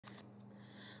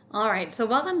All right, so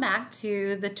welcome back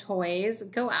to the Toys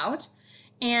Go Out.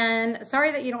 And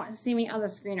sorry that you don't see me on the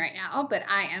screen right now, but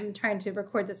I am trying to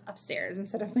record this upstairs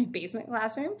instead of my basement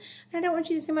classroom. I don't want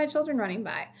you to see my children running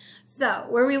by. So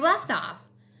where we left off,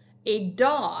 a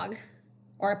dog,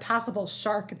 or a possible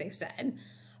shark, they said,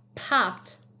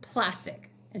 popped Plastic.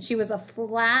 And she was a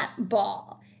flat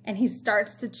ball. And he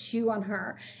starts to chew on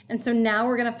her. And so now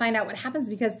we're going to find out what happens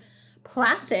because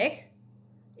Plastic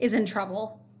is in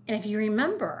trouble. And if you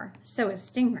remember, so is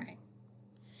Stingray.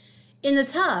 In the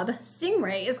tub,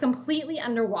 Stingray is completely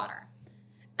underwater.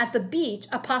 At the beach,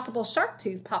 a possible shark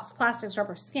tooth pops Plastic's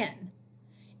rubber skin.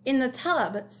 In the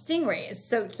tub, Stingray is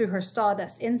soaked through her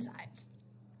sawdust insides.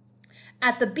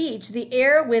 At the beach, the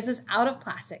air whizzes out of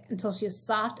Plastic until she is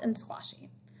soft and squashy.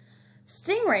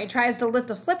 Stingray tries to lift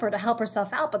a flipper to help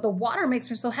herself out, but the water makes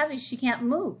her so heavy she can't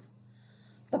move.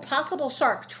 The possible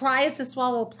shark tries to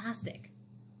swallow Plastic.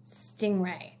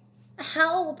 Stingray,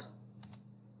 help!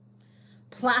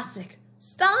 Plastic,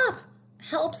 stop!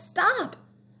 Help, stop!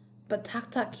 But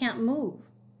Tuk-Tuk can't move,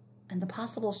 and the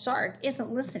possible shark isn't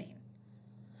listening.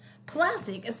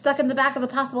 Plastic is stuck in the back of the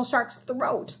possible shark's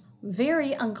throat,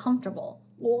 very uncomfortable.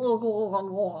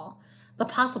 The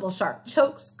possible shark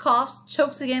chokes, coughs,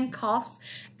 chokes again, coughs,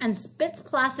 and spits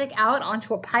Plastic out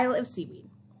onto a pile of seaweed.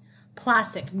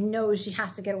 Plastic knows she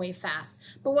has to get away fast,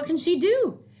 but what can she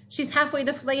do? She's halfway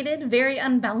deflated, very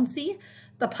unbouncy.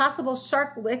 The possible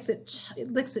shark licks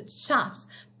its chops,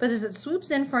 but as it swoops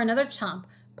in for another chomp,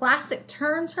 Plastic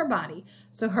turns her body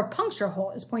so her puncture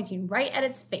hole is pointing right at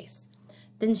its face.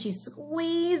 Then she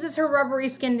squeezes her rubbery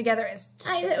skin together as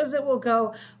tight as it will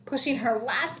go, pushing her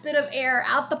last bit of air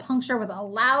out the puncture with a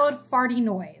loud, farty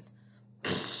noise.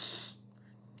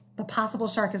 The possible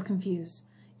shark is confused.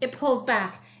 It pulls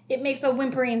back. It makes a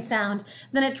whimpering sound.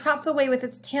 Then it trots away with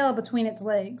its tail between its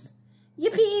legs.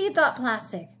 Yippee, thought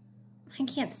Plastic. I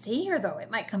can't stay here, though.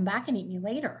 It might come back and eat me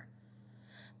later.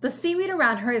 The seaweed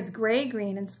around her is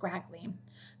gray-green and scraggly.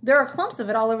 There are clumps of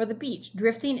it all over the beach,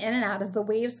 drifting in and out as the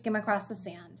waves skim across the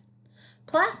sand.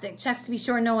 Plastic checks to be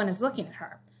sure no one is looking at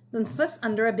her, then slips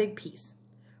under a big piece.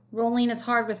 Rolling is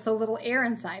hard with so little air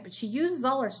inside, but she uses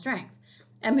all her strength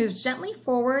and moves gently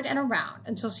forward and around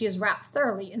until she is wrapped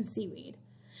thoroughly in seaweed.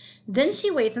 Then she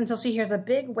waits until she hears a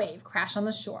big wave crash on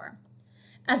the shore.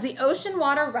 As the ocean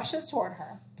water rushes toward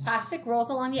her, Plastic rolls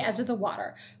along the edge of the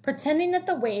water, pretending that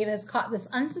the wave has caught this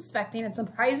unsuspecting and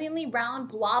surprisingly round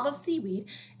blob of seaweed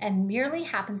and merely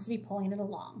happens to be pulling it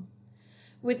along.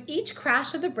 With each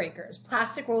crash of the breakers,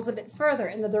 Plastic rolls a bit further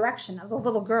in the direction of the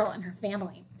little girl and her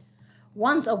family.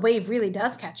 Once a wave really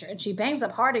does catch her, and she bangs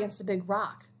up hard against a big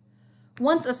rock.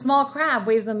 Once a small crab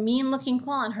waves a mean-looking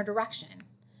claw in her direction.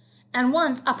 And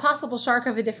once a possible shark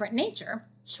of a different nature,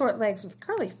 short legs with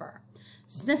curly fur,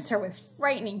 sniffs her with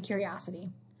frightening curiosity.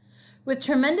 With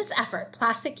tremendous effort,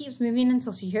 Plastic keeps moving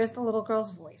until she hears the little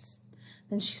girl's voice.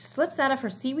 Then she slips out of her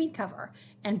seaweed cover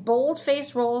and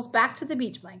bold-faced rolls back to the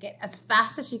beach blanket as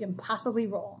fast as she can possibly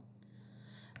roll.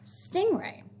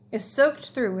 Stingray is soaked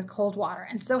through with cold water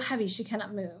and so heavy she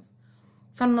cannot move.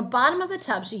 From the bottom of the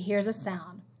tub, she hears a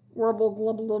sound. Warble,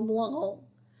 glub, glub, glub.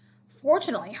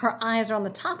 Fortunately, her eyes are on the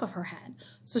top of her head,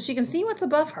 so she can see what's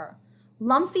above her.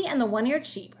 Lumpy and the one-eared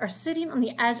sheep are sitting on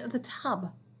the edge of the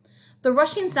tub. The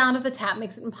rushing sound of the tap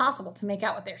makes it impossible to make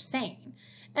out what they're saying.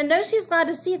 And though she's glad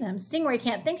to see them, Stingray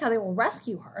can't think how they will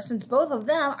rescue her, since both of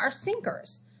them are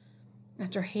sinkers.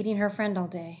 After hating her friend all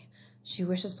day, she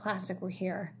wishes Plastic were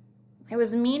here. I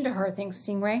was mean to her, thinks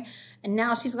Stingray, and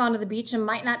now she's gone to the beach and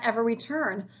might not ever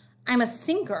return. I'm a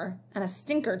sinker, and a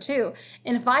stinker too,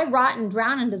 and if I rot and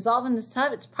drown and dissolve in this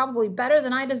tub, it's probably better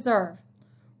than I deserve.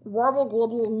 Warble,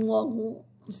 globble, globble,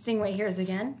 Stingray hears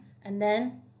again, and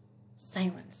then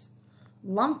silence.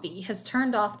 Lumpy has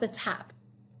turned off the tap.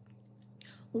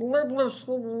 He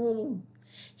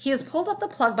has pulled up the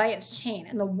plug by its chain,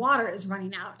 and the water is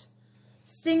running out.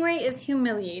 Stingray is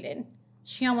humiliated.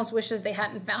 She almost wishes they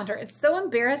hadn't found her. It's so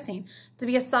embarrassing to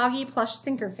be a soggy, plush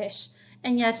sinkerfish,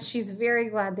 and yet she's very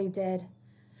glad they did.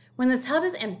 When the tub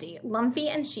is empty, Lumpy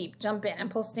and Sheep jump in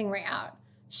and pull Stingray out.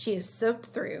 She is soaked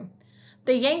through.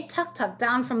 They yank Tuk-Tuk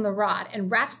down from the rod and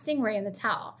wrap Stingray in the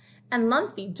towel, and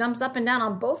Lumpy jumps up and down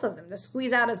on both of them to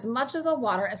squeeze out as much of the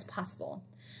water as possible.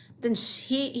 Then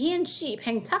he and Sheep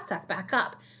hang Tuk-Tuk back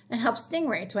up and help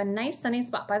Stingray to a nice sunny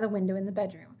spot by the window in the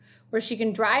bedroom, where she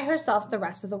can dry herself the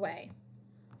rest of the way.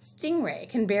 Stingray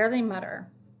can barely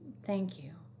mutter, "Thank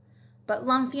you," but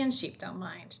Lumpy and Sheep don't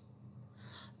mind.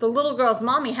 The little girl's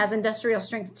mommy has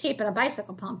industrial-strength tape and a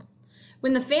bicycle pump.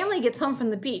 When the family gets home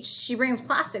from the beach, she brings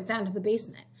Plastic down to the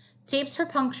basement, tapes her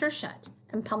puncture shut,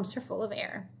 and pumps her full of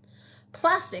air.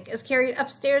 Plastic is carried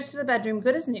upstairs to the bedroom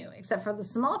good as new, except for the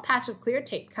small patch of clear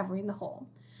tape covering the hole.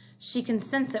 She can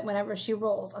sense it whenever she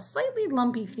rolls, a slightly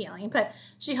lumpy feeling, but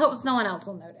she hopes no one else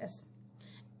will notice.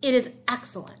 It is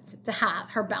excellent to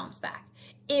have her bounce back.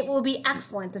 It will be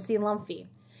excellent to see Lumpy.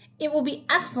 It will be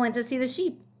excellent to see the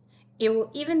sheep. It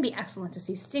will even be excellent to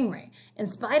see Stingray, in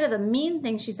spite of the mean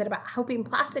thing she said about hoping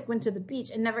Plastic went to the beach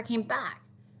and never came back.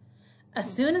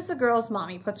 As soon as the girl's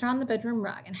mommy puts her on the bedroom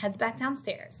rug and heads back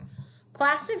downstairs,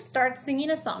 Plastic starts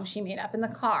singing a song she made up in the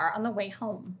car on the way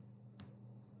home.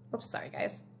 Oops, sorry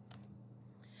guys.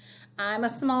 I'm a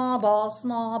small ball,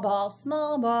 small ball,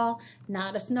 small ball,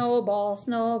 not a snowball,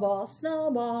 snowball,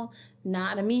 snowball,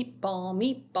 not a meatball,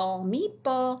 meatball,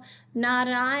 meatball, not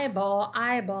an eyeball,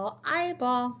 eyeball,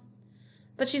 eyeball.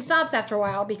 But she stops after a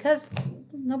while because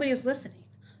nobody is listening.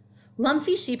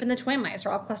 Lumpy, Sheep, and the twin mice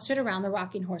are all clustered around the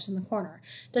rocking horse in the corner,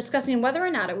 discussing whether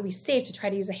or not it would be safe to try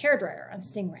to use a hairdryer on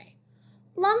Stingray.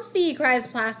 Lumpy, cries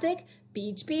Plastic.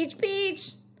 Beach, beach,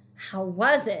 beach. How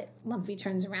was it? Lumpy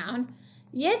turns around.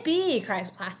 Yippee,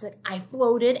 cries Plastic. I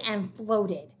floated and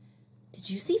floated. Did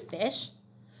you see fish?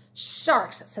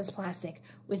 Sharks, says Plastic.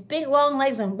 With big long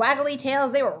legs and waggly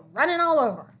tails, they were running all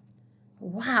over.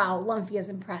 Wow, Lumpy is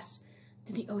impressed.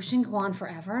 Did the ocean go on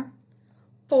forever?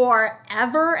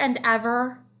 Forever and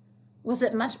ever? Was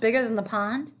it much bigger than the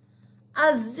pond?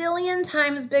 A zillion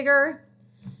times bigger?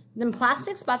 Then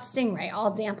Plastic spots Stingray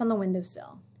all damp on the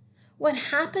windowsill. What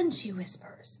happened, she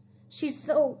whispers. She's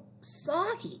so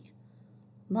soggy.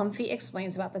 Lumpy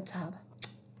explains about the tub.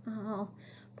 Oh,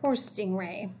 poor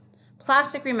Stingray.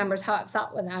 Plastic remembers how it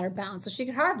felt without her bounce, so she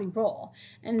could hardly roll,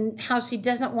 and how she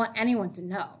doesn't want anyone to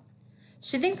know.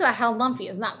 She thinks about how Lumpy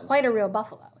is not quite a real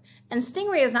buffalo, and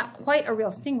Stingray is not quite a real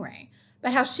Stingray,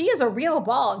 but how she is a real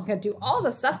ball and can do all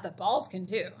the stuff that balls can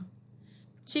do.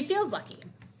 She feels lucky.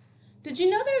 Did you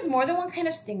know there's more than one kind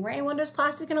of stingray, wonders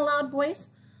Plastic in a loud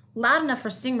voice? Loud enough for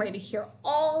Stingray to hear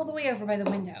all the way over by the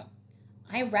window.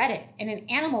 I read it in an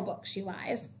animal book, she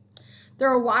lies. There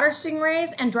are water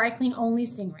stingrays and dry clean only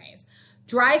stingrays.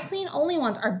 Dry clean only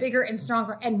ones are bigger and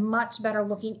stronger and much better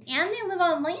looking, and they live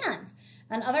on land.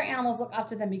 And other animals look up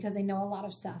to them because they know a lot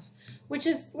of stuff. Which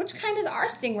kind is our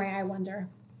stingray, I wonder?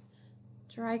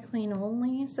 Dry clean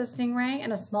only, says Stingray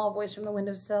in a small voice from the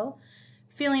windowsill,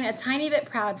 feeling a tiny bit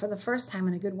proud for the first time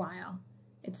in a good while.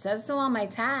 It says so on my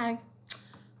tag.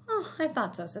 Oh, I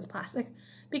thought so, says Plastic,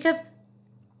 because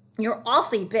you're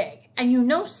awfully big and you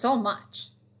know so much.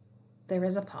 There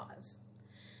is a pause.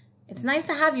 It's nice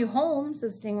to have you home,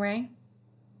 says Stingray.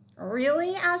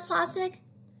 Really? Asks Plastic.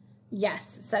 Yes,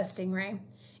 says Stingray.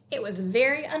 It was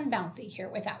very unbouncy here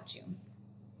without you.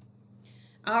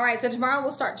 All right, so tomorrow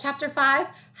we'll start Chapter 5,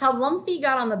 How Lumpy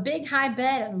Got on the Big High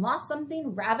Bed and Lost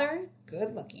Something Rather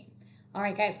Good Looking. All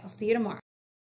right, guys, I'll see you tomorrow.